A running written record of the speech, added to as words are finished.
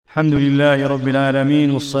الحمد لله رب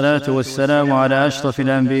العالمين، والصلاة والسلام على أشرف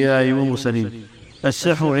الأنبياء والمرسلين.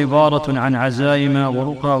 السحر عبارة عن عزائم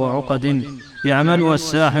ورقى وعقد يعملها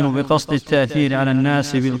الساحر بقصد التأثير على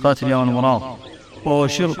الناس بالقتل أو المرض، وهو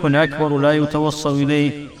شرك أكبر لا يتوصل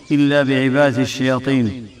إليه إلا بعبادة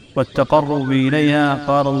الشياطين والتقرب إليها.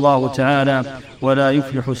 قال الله تعالى: ولا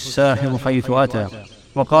يفلح الساحر حيث أتى.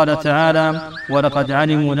 وقال تعالى: ولقد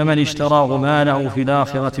علموا لمن اشتراه ما له في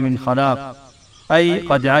الآخرة من خلاق، أي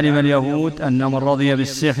قد علم اليهود أن من رضي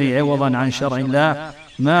بالسحر عوضا عن شرع الله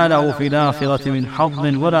ما له في الآخرة من حظ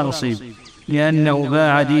ولا نصيب، لأنه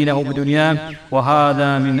باع دينه بدنياه،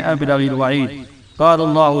 وهذا من أبلغ الوعيد. قال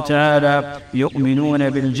الله تعالى: يؤمنون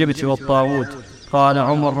بالجبت والطاغوت. قال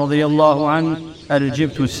عمر رضي الله عنه: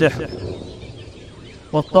 الجبت السحر،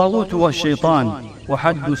 والطاغوت هو الشيطان،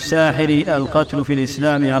 وحد الساحر القتل في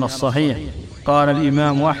الإسلام على الصحيح. قال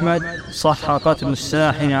الإمام أحمد: صح قتل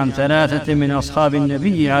الساحر عن 3 من أصحاب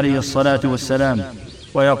النبي عليه الصلاة والسلام.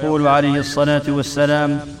 ويقول عليه الصلاة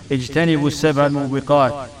والسلام: اجتنبوا السبع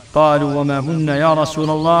الموبقات. قالوا: وما هن يا رسول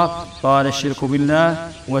الله؟ قال: الشرك بالله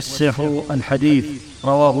والسحر الحديث.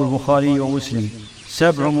 رواه البخاري ومسلم.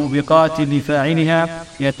 7 موبقات لفاعلها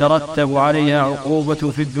يترتب عليها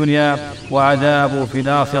عقوبة في الدنيا وعذاب في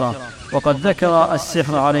الآخرة. وقد ذكر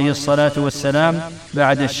السحر عليه الصلاة والسلام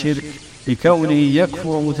بعد الشرك لكونه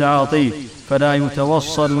يكفر متعاطيه، فلا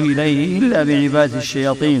يتوصل إليه إلا بعبادة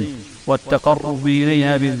الشياطين والتقرب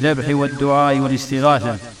إليها بالذبح والدعاء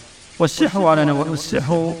والاستغاثة. والسحر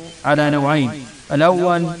على نوعين: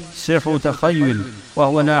 الأول سحر تخيل،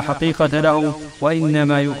 وهو لا حقيقة له،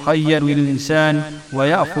 وإنما يخيل للإنسان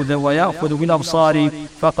ويأخذ بالأبصار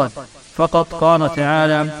فقط. قال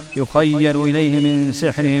تعالى: يخيل إليه من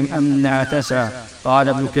سحرهم أنها تسعى. قال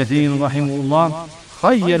ابن كثير رحمه الله: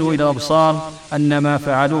 خيلوا إلى الأبصار أن ما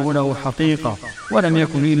فعلوه له حقيقة، ولم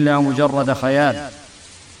يكن إلا مجرد خيال.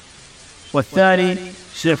 والثاني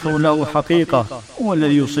سحر له حقيقة، هو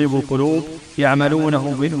الذي يصيب القلوب،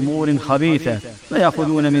 يعملونه بأمور خبيثة،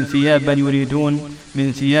 فيأخذون من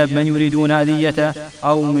ثياب من يريدون أذيته،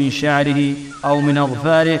 أو من شعره أو من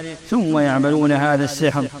أظفاره، ثم يعملون هذا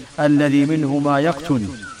السحر الذي منه ما يقتل،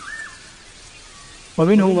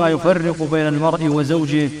 ومنه ما يفرق بين المرء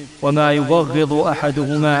وزوجه، وما يبغض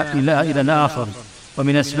أحدهما إلى الآخر.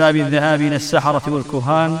 ومن أسباب الذهاب إلى السحرة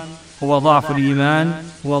والكهان هو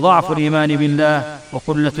ضعف الإيمان بالله،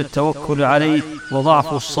 وقلة التوكل عليه،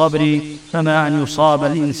 وضعف الصبر، كما أن يصاب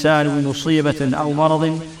الإنسان بمصيبة أو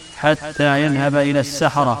مرض حتى ينهب إلى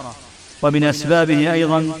السحرة. ومن أسبابه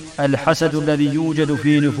أيضا الحسد الذي يوجد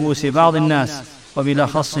في نفوس بعض الناس،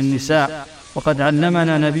 وبالأخص النساء. وقد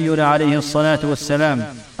علمنا نبينا عليه الصلاة والسلام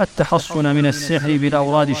التحصن من السحر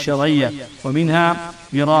بالأوراد الشرعية، ومنها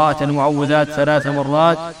قراءة المعوذات 3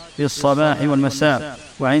 مرات في الصباح والمساء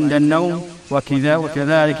وعند النوم،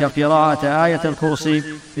 وكذلك قراءة آية الكرسي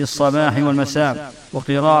في الصباح والمساء،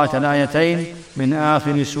 وقراءة الآيتين من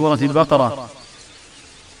آخر سورة البقرة،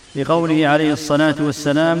 لقوله عليه الصلاة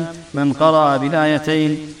والسلام: من قرأ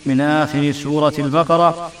بالآيتين من آخر سورة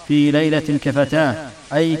البقرة في ليلة كفتاه،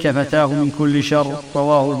 أي كفتاه من كل شر.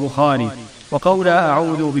 رواه البخاري. وقول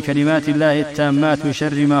أعوذ بكلمات الله التامات من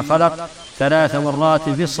شر ما خلق 3 مرات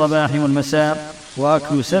في الصباح والمساء،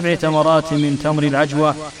 وأكل 7 تمرات من تمر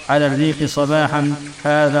العجوة على الريق صباحا.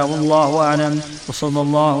 هذا والله أعلم، وصلى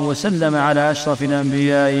الله وسلم على أشرف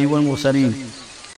الأنبياء والمرسلين.